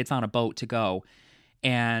boat. She gets on a boat to go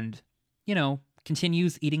and,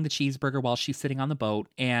 continues eating the cheeseburger while she's sitting on the boat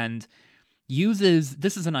and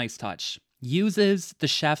this is a nice touch, uses the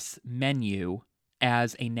chef's menu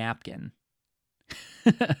as a napkin.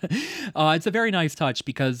 It's a very nice touch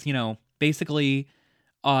because, basically,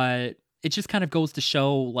 it just kind of goes to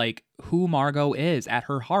show, like, who Margot is at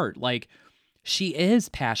her heart. Like, she is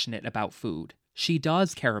passionate about food. She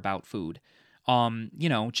does care about food.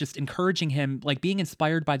 Just encouraging him, like, being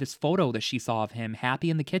inspired by this photo that she saw of him happy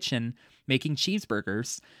in the kitchen making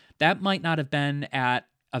cheeseburgers. That might not have been at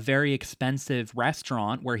a very expensive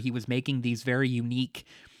restaurant where he was making these very unique,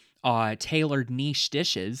 tailored niche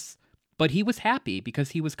dishes, but he was happy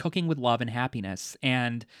because he was cooking with love and happiness.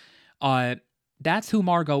 And that's who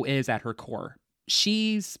Margot is at her core.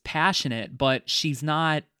 She's passionate, but she's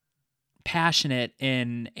not passionate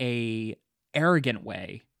in a arrogant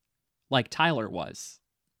way like Tyler was.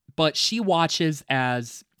 But she watches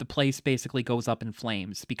as the place basically goes up in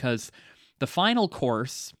flames because the final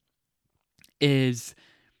course is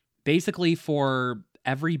basically for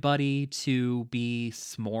everybody to be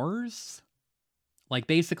s'mores. Like,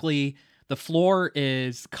 basically, the floor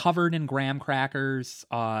is covered in graham crackers,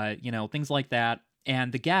 things like that.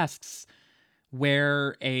 And the guests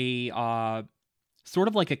wear a sort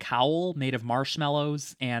of like a cowl made of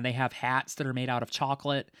marshmallows, and they have hats that are made out of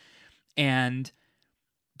chocolate. And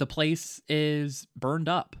the place is burned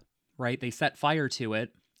up, right? They set fire to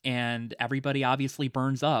it, and everybody obviously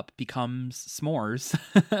burns up, becomes s'mores.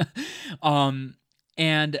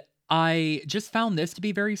 And I just found this to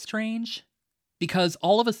be very strange because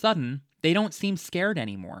all of a sudden, they don't seem scared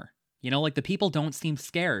anymore. Like, the people don't seem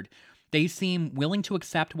scared. They seem willing to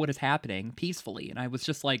accept what is happening peacefully. And I was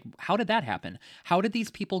just like, how did that happen? How did these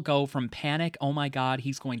people go from panic, oh my God,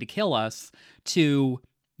 he's going to kill us, to,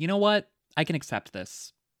 you know what? I can accept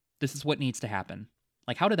this. This is what needs to happen.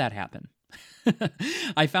 Like, how did that happen?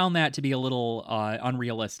 I found that to be a little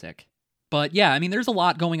unrealistic. But yeah, I mean, there's a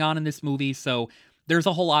lot going on in this movie, so there's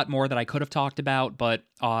a whole lot more that I could have talked about, but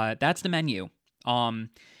that's the menu.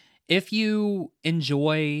 If you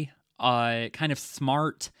enjoy kind of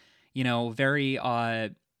smart, very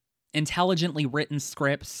intelligently written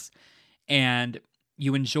scripts, and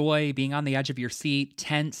you enjoy being on the edge of your seat,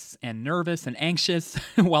 tense and nervous and anxious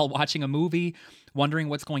while watching a movie, wondering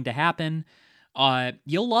what's going to happen,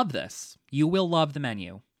 you'll love this. You will love the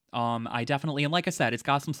menu. I definitely, and like I said, it's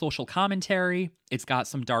got some social commentary, it's got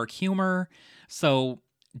some dark humor, so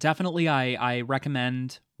definitely I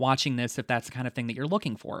recommend watching this if that's the kind of thing that you're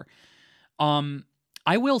looking for.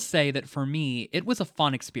 I will say that for me, it was a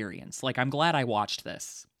fun experience. Like, I'm glad I watched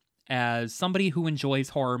this. As somebody who enjoys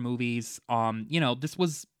horror movies, this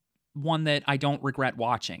was one that I don't regret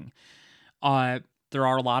watching. There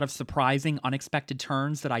are a lot of surprising, unexpected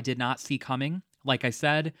turns that I did not see coming. Like I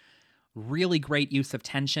said, really great use of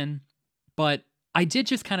tension, but I did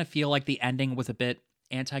just kind of feel like the ending was a bit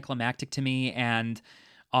anticlimactic to me, and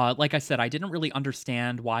like I said, I didn't really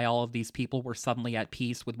understand why all of these people were suddenly at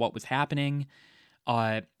peace with what was happening.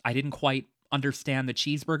 I didn't quite understand the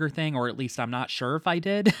cheeseburger thing, or at least I'm not sure if I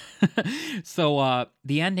did. So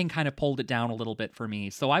the ending kind of pulled it down a little bit for me.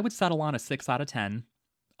 So I would settle on a 6 out of 10.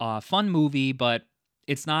 Fun movie, but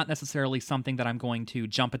It's not necessarily something that I'm going to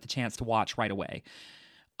jump at the chance to watch right away.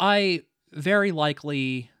 I very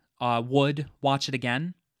likely would watch it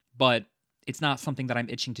again, but it's not something that I'm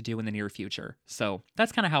itching to do in the near future. So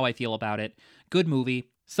that's kind of how I feel about it. Good movie.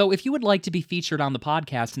 So if you would like to be featured on the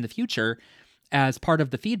podcast in the future as part of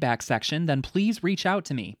the feedback section, then please reach out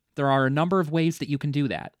to me. There are a number of ways that you can do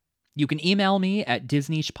that. You can email me at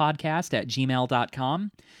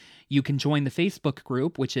disneyshpodcast@gmail.com. You can join the Facebook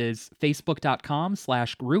group, which is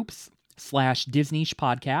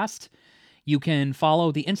facebook.com/groups/disneyshpodcast. You can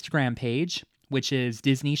follow the Instagram page, which is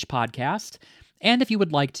disneyshpodcast. And if you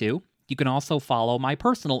would like to, you can also follow my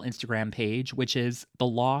personal Instagram page, which is The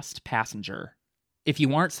Lost Passenger. If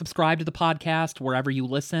you aren't subscribed to the podcast wherever you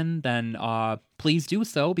listen, then please do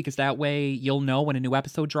so, because that way you'll know when a new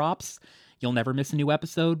episode drops. You'll never miss a new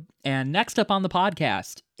episode. And next up on the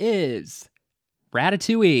podcast is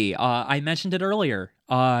Ratatouille. I mentioned it earlier.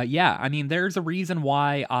 There's a reason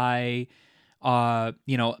why I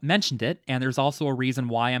mentioned it, and there's also a reason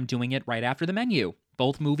why I'm doing it right after the menu.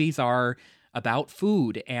 Both movies are about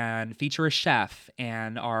food and feature a chef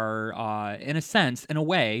and are, in a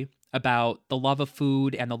way, about the love of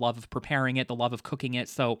food and the love of preparing it, the love of cooking it.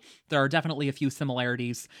 So there are definitely a few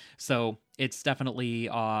similarities. So it's definitely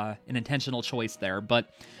an intentional choice there.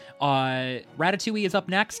 But Ratatouille is up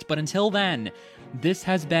next. But until then, this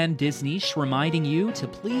has been Disneysh reminding you to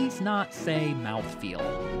please not say mouthfeel.